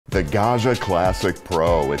The Gaggia Classic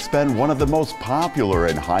Pro. It's been one of the most popular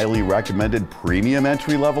and highly recommended premium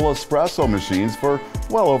entry-level espresso machines for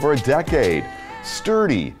well over a decade.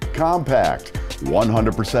 Sturdy, compact,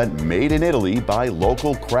 100% made in Italy by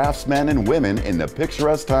local craftsmen and women in the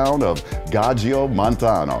picturesque town of Gaggia,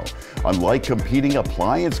 Montano. Unlike competing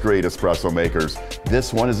appliance-grade espresso makers,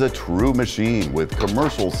 this one is a true machine with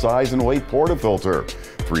commercial size and weight portafilter,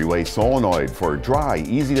 three-way solenoid for dry,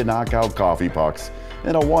 easy-to-knock-out coffee pucks,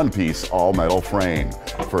 and a one-piece all-metal frame.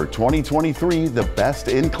 For 2023, the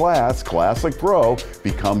best-in-class Classic Pro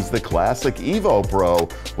becomes the Classic Evo Pro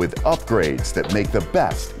with upgrades that make the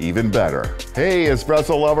best even better. Hey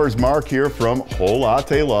espresso lovers, Mark here from Whole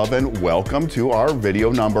Latte Love, and welcome to our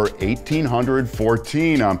video number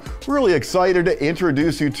 1814. I'm really excited to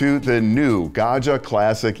introduce you to the new Gaggia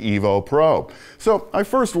Classic Evo Pro. So I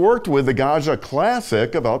first worked with the Gaggia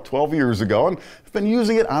Classic about 12 years ago, and I've been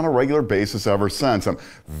using it on a regular basis ever since. I'm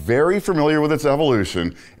very familiar with its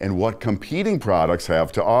evolution and what competing products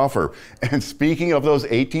have to offer. And speaking of those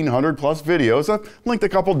 1,800 plus videos, I've linked a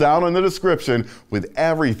couple down in the description with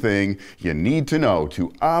everything you need to know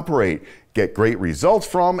to operate, get great results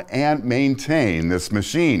from, and maintain this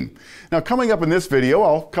machine. Now, coming up in this video,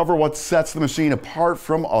 I'll cover what sets the machine apart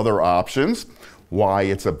from other options, why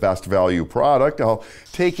it's a best value product. I'll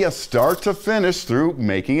take you start to finish through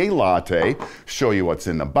making a latte, show you what's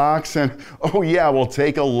in the box, and oh yeah, we'll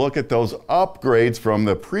take a look at those upgrades from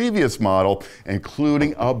the previous model,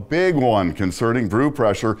 including a big one concerning brew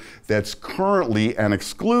pressure that's currently an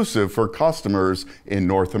exclusive for customers in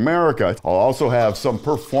North America. I'll also have some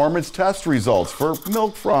performance test results for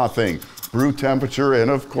milk frothing, brew temperature,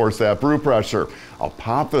 and of course that brew pressure. I'll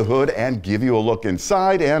pop the hood and give you a look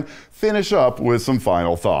inside and finish up with some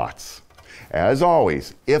final thoughts. As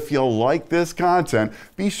always, if you like this content,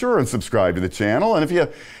 be sure and subscribe to the channel. And if you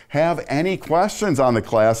have any questions on the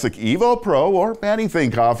Classic Evo Pro or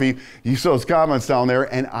anything coffee, use those comments down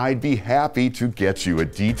there and I'd be happy to get you a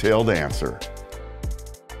detailed answer.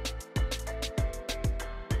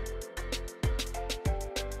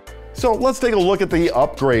 So let's take a look at the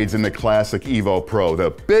upgrades in the Classic Evo Pro. The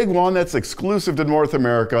big one that's exclusive to North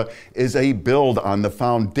America is a build on the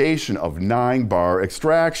foundation of 9-bar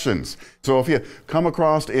extractions. So if you come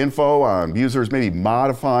across info on users maybe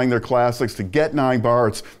modifying their Classics to get 9-bar,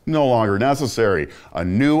 it's no longer necessary. A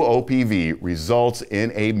new OPV results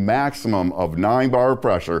in a maximum of 9-bar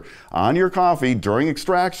pressure on your coffee during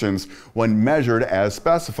extractions when measured as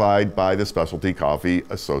specified by the Specialty Coffee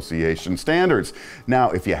Association standards. Now,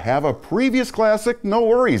 if you have a previous Classic, no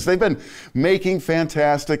worries. They've been making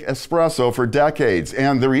fantastic espresso for decades.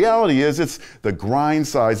 And the reality is it's the grind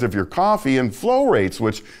size of your coffee and flow rates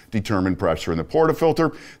which determine pressure in the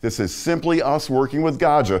portafilter. This is simply us working with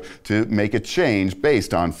Gaggia to make a change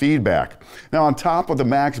based on feedback. Now, on top of the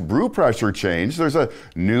max brew pressure change, there's a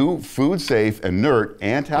new food-safe, inert,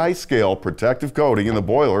 anti-scale protective coating in the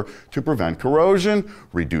boiler to prevent corrosion,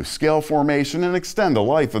 reduce scale formation, and extend the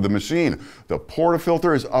life of the machine. The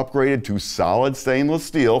portafilter is upgraded to solid stainless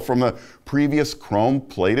steel from the previous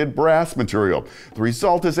chrome-plated brass material. The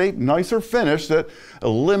result is a nicer finish that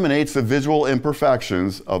eliminates the visual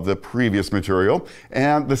imperfections of the previous material,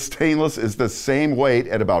 and the stainless is the same weight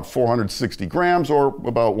at about 460 grams or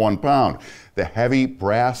about 1 pound. The heavy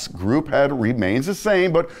brass group head remains the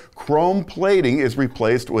same, but chrome plating is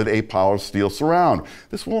replaced with a polished steel surround.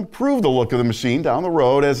 This will improve the look of the machine down the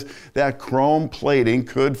road, as that chrome plating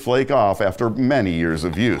could flake off after many years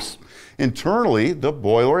of use. Internally, the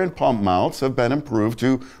boiler and pump mounts have been improved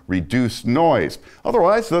to reduce noise.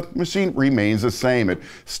 Otherwise, the machine remains the same. It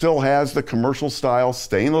still has the commercial-style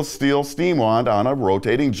stainless steel steam wand on a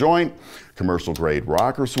rotating joint, commercial-grade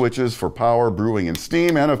rocker switches for power, brewing, and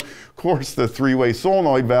steam, and of course the three-way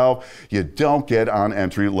solenoid valve you don't get on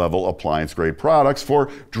entry-level appliance-grade products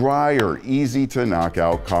for drier,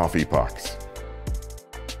 easy-to-knock-out coffee pucks.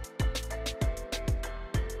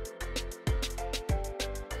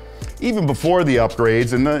 Even before the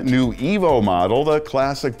upgrades in the new Evo model, the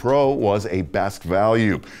Classic Pro was a best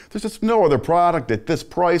value. There's just no other product at this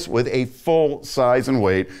price with a full size and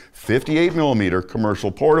weight 58mm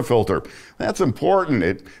commercial portafilter. That's important.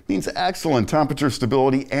 It means excellent temperature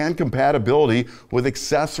stability and compatibility with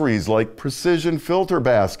accessories like precision filter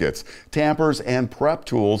baskets, tampers, and prep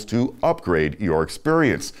tools to upgrade your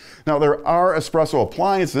experience. Now, there are espresso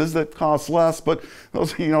appliances that cost less, but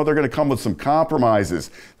those, they're going to come with some compromises.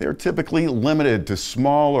 They're typically typically limited to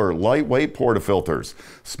smaller, lightweight portafilters,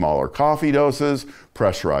 smaller coffee doses,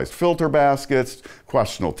 pressurized filter baskets,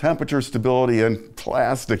 questionable temperature stability, and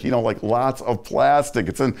plastic, like lots of plastic.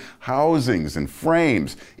 It's in housings and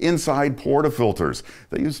frames, inside portafilters.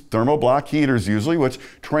 They use thermoblock heaters usually, which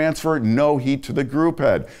transfer no heat to the group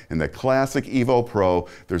head. In the Classic Evo Pro,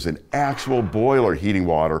 there's an actual boiler heating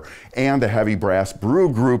water and the heavy brass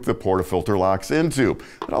Brew group the portafilter locks into.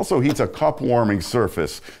 It also heats a cup warming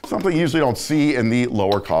surface, something you usually don't see in the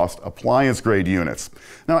lower cost appliance grade units.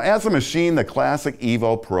 Now, as a machine, the Classic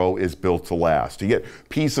Evo Pro is built to last. You get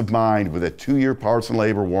peace of mind with a 2-year parts and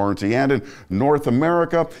labor warranty, and in North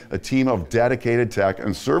America, a team of dedicated tech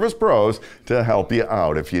and service pros to help you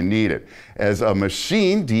out if you need it. As a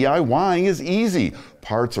machine, DIYing is easy.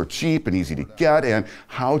 Parts are cheap and easy to get, and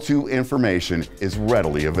how-to information is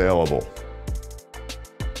readily available.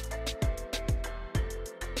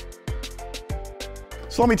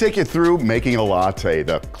 So let me take you through making a latte.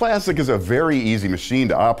 The Classic is a very easy machine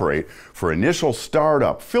to operate. For initial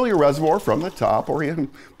startup, fill your reservoir from the top, or you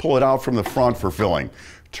can pull it out from the front for filling.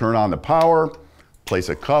 Turn on the power, place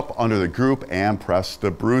a cup under the group, and press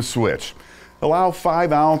the brew switch. Allow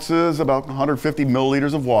 5 ounces, about 150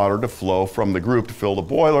 milliliters of water to flow from the group to fill the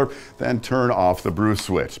boiler, then turn off the brew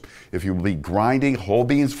switch. If you will be grinding whole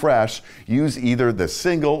beans fresh, use either the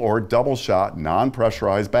single or double shot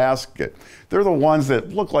non-pressurized basket. They're the ones that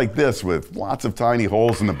look like this with lots of tiny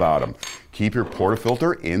holes in the bottom. Keep your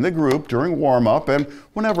portafilter in the group during warm-up and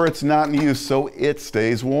whenever it's not in use so it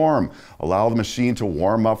stays warm. Allow the machine to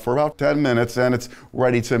warm up for about 10 minutes and it's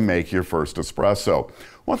ready to make your first espresso.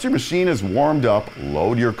 Once your machine is warmed up,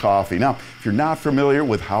 load your coffee. Now, if you're not familiar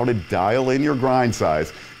with how to dial in your grind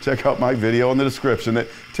size, check out my video in the description that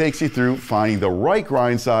takes you through finding the right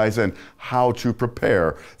grind size and how to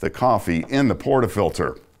prepare the coffee in the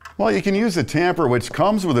portafilter. While you can use a tamper which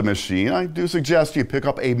comes with the machine, I do suggest you pick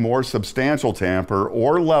up a more substantial tamper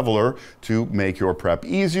or leveler to make your prep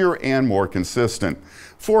easier and more consistent.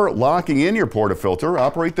 For locking in your portafilter,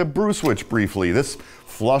 operate the brew switch briefly. This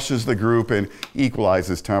flushes the group and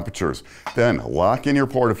equalizes temperatures. Then lock in your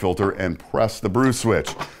portafilter and press the brew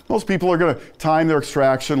switch. Most people are going to time their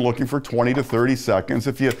extraction looking for 20 to 30 seconds.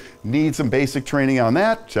 If you need some basic training on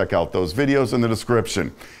that, check out those videos in the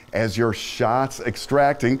description. As your shot's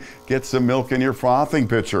extracting, get some milk in your frothing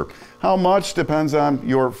pitcher. How much depends on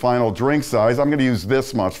your final drink size. I'm going to use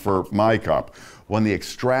this much for my cup. When the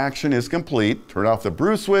extraction is complete, turn off the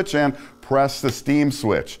brew switch and press the steam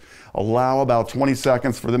switch. Allow about 20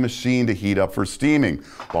 seconds for the machine to heat up for steaming.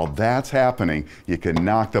 While that's happening, you can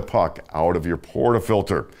knock the puck out of your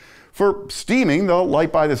portafilter. For steaming, the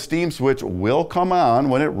light by the steam switch will come on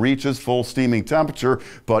when it reaches full steaming temperature,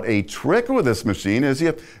 but a trick with this machine is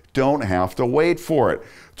you don't have to wait for it.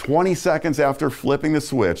 20 seconds after flipping the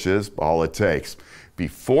switch is all it takes.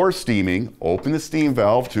 Before steaming, open the steam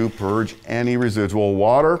valve to purge any residual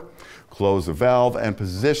water. Close the valve and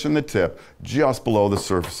position the tip just below the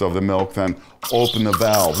surface of the milk, then open the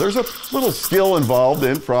valve. There's a little skill involved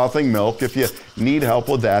in frothing milk. If you need help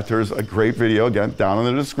with that, there's a great video, again, down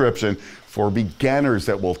in the description for beginners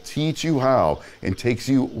that will teach you how and takes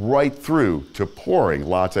you right through to pouring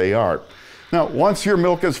latte art. Now, once your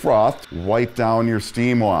milk is frothed, wipe down your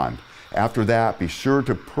steam wand. After that, be sure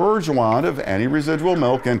to purge the wand of any residual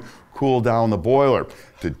milk and cool down the boiler.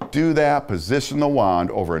 To do that, position the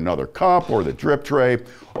wand over another cup or the drip tray,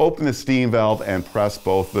 open the steam valve and press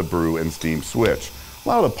both the brew and steam switch.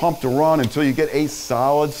 Allow the pump to run until you get a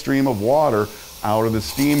solid stream of water out of the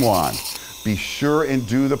steam wand. Be sure and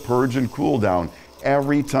do the purge and cool down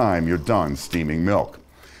every time you're done steaming milk.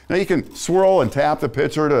 Now you can swirl and tap the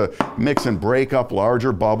pitcher to mix and break up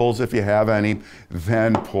larger bubbles if you have any,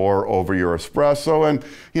 then pour over your espresso and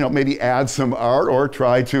maybe add some art or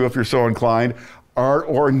try to if you're so inclined. Art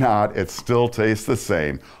or not, it still tastes the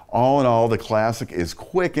same. All in all, the Classic is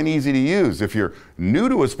quick and easy to use. If you're new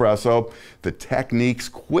to espresso, the techniques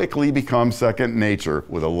quickly become second nature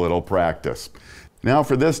with a little practice. Now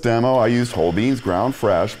for this demo, I used whole beans ground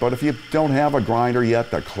fresh, but if you don't have a grinder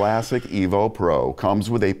yet, the Classic Evo Pro comes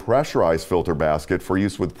with a pressurized filter basket for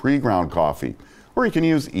use with pre-ground coffee, or you can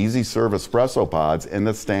use easy serve espresso pods in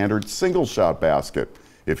the standard single shot basket.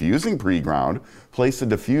 If using pre-ground, place the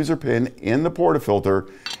diffuser pin in the portafilter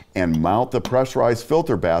and mount the pressurized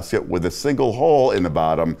filter basket with a single hole in the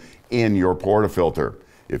bottom in your portafilter.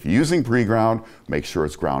 If using pre-ground, make sure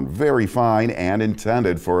it's ground very fine and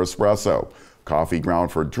intended for espresso. Coffee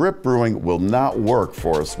ground for drip brewing will not work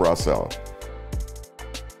for espresso.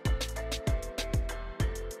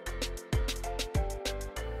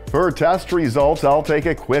 For test results, I'll take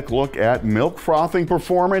a quick look at milk frothing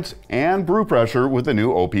performance and brew pressure with the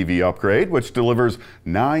new OPV upgrade, which delivers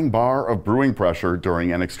 9 bar of brewing pressure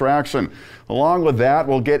during an extraction. Along with that,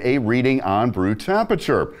 we'll get a reading on brew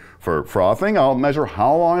temperature. For frothing, I'll measure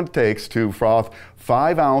how long it takes to froth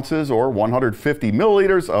 5 ounces or 150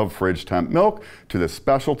 milliliters of fridge temp milk to the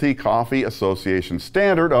Specialty Coffee Association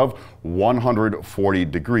standard of 140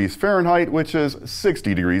 degrees Fahrenheit, which is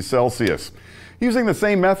 60 degrees Celsius. Using the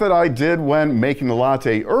same method I did when making the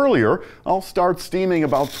latte earlier, I'll start steaming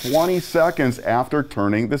about 20 seconds after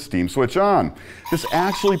turning the steam switch on. This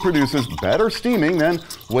actually produces better steaming than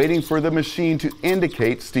waiting for the machine to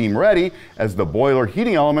indicate steam ready, as the boiler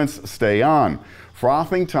heating elements stay on.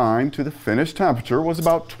 Frothing time to the finished temperature was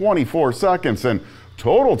about 24 seconds, and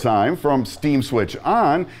total time from steam switch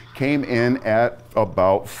on came in at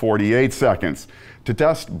about 48 seconds. To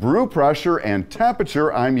test brew pressure and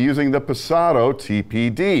temperature, I'm using the Passato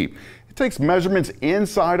TPD. It takes measurements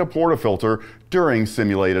inside a portafilter during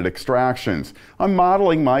simulated extractions. I'm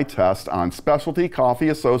modeling my test on Specialty Coffee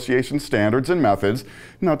Association standards and methods.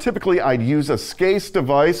 Now, typically I'd use a SCASE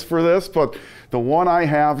device for this, but the one I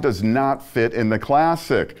have does not fit in the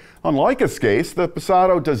Classic. Unlike a SCASE, the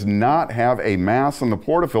Passato does not have a mass on the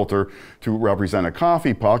portafilter to represent a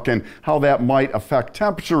coffee puck and how that might affect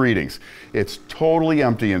temperature readings. It's totally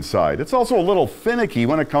empty inside. It's also a little finicky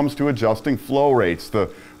when it comes to adjusting flow rates. The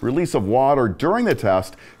release of water during the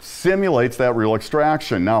test simulates that real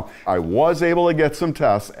extraction. Now, I was able to get some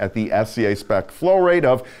tests at the SCA spec flow rate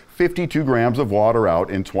of 52 grams of water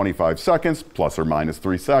out in 25 seconds, plus or minus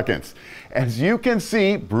 3 seconds. As you can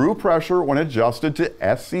see, brew pressure when adjusted to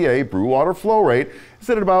SCA brew water flow rate is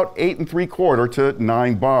at about 8 3/4 to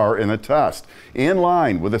 9 bar in the test, in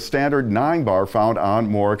line with the standard 9 bar found on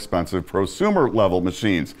more expensive prosumer level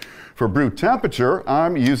machines. For brew temperature,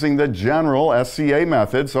 I'm using the general SCA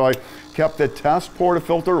method, so I kept the test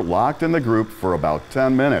portafilter locked in the group for about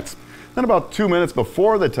 10 minutes. Then about 2 minutes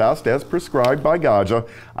before the test, as prescribed by Gaggia,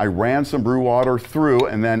 I ran some brew water through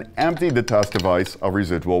and then emptied the test device of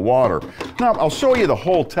residual water. Now, I'll show you the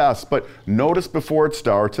whole test, but notice before it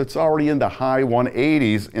starts, it's already in the high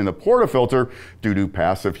 180s in the portafilter due to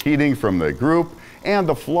passive heating from the group and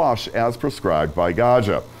the flush as prescribed by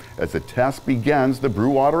Gaggia. As the test begins, the brew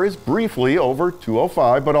water is briefly over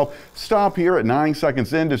 205, but I'll stop here at 9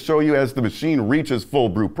 seconds in to show you as the machine reaches full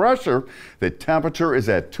brew pressure, the temperature is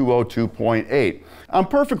at 202.8. I'm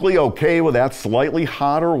perfectly okay with that slightly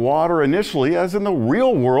hotter water initially, as in the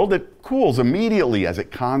real world it cools immediately as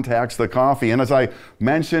it contacts the coffee. And as I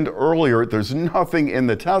mentioned earlier, there's nothing in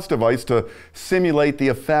the test device to simulate the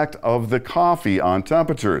effect of the coffee on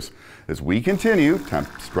temperatures. As we continue,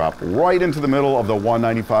 temps drop right into the middle of the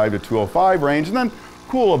 195 to 205 range and then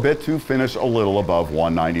cool a bit to finish a little above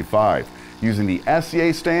 195. Using the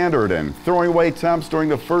SCA standard and throwing away temps during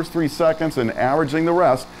the first 3 seconds and averaging the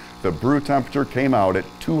rest, the brew temperature came out at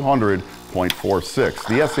 200.46.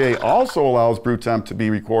 The SCA also allows brew temp to be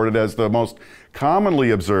recorded as the most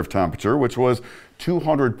commonly observed temperature, which was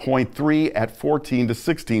 200.3 at 14 to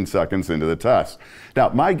 16 seconds into the test. Now,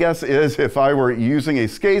 my guess is if I were using a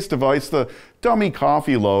SCASE device, the dummy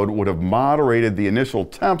coffee load would have moderated the initial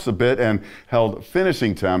temps a bit and held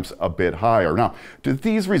finishing temps a bit higher. Now, do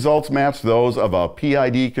these results match those of a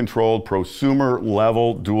PID-controlled prosumer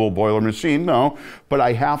level dual boiler machine? No, but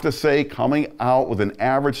I have to say coming out with an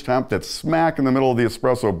average temp that's smack in the middle of the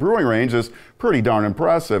espresso brewing range is pretty darn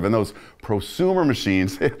impressive. And those prosumer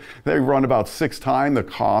machines, they run about 6 times the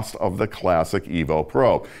cost of the Classic Evo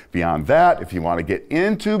Pro. Beyond that, if you want to get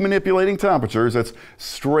into manipulating temperatures, it's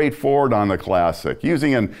straightforward on the Classic,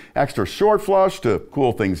 using an extra short flush to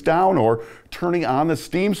cool things down or turning on the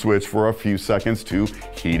steam switch for a few seconds to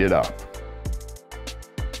heat it up.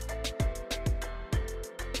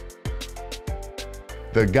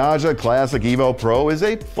 The Gaggia Classic Evo Pro is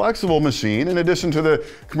a flexible machine. In addition to the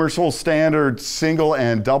commercial standard single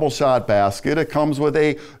and double shot basket, it comes with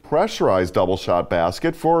a pressurized double shot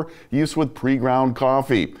basket for use with pre-ground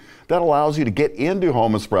coffee. That allows you to get into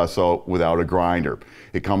home espresso without a grinder.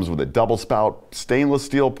 It comes with a double spout stainless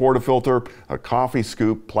steel portafilter, a coffee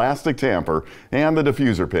scoop, plastic tamper, and the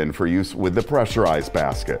diffuser pin for use with the pressurized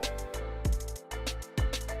basket.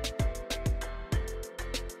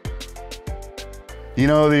 You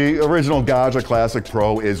know, the original Gaggia Classic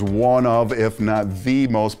Pro is one of, if not the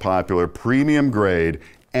most popular premium grade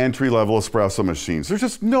entry-level espresso machines. There's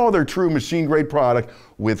just no other true machine-grade product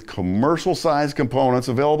with commercial-sized components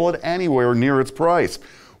available at anywhere near its price.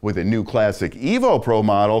 With the new Classic Evo Pro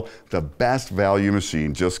model, the best value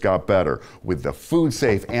machine just got better with the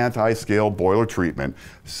food-safe anti-scale boiler treatment,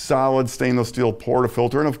 solid stainless steel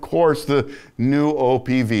portafilter, and of course the new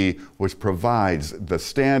OPV, which provides the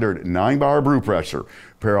standard 9-bar brew pressure.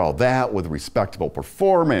 Pair all that with respectable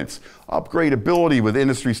performance, upgradability with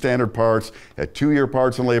industry standard parts, a 2-year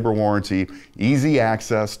parts and labor warranty, easy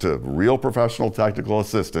access to real professional technical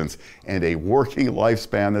assistance, and a working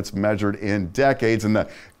lifespan that's measured in decades. And the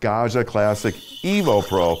Gaggia Classic Evo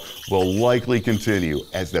Pro will likely continue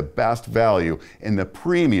as the best value in the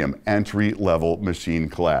premium entry-level machine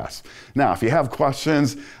class. Now, if you have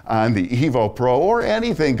questions on the Evo Pro or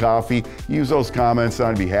anything coffee, use those comments and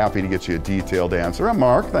I'd be happy to get you a detailed answer.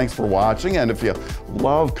 I'm Mark, thanks for watching, and if you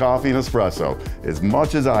love coffee and espresso as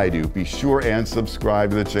much as I do, be sure and subscribe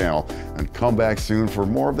to the channel and come back soon for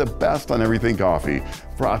more of the best on everything coffee,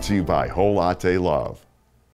 brought to you by Whole Latte Love.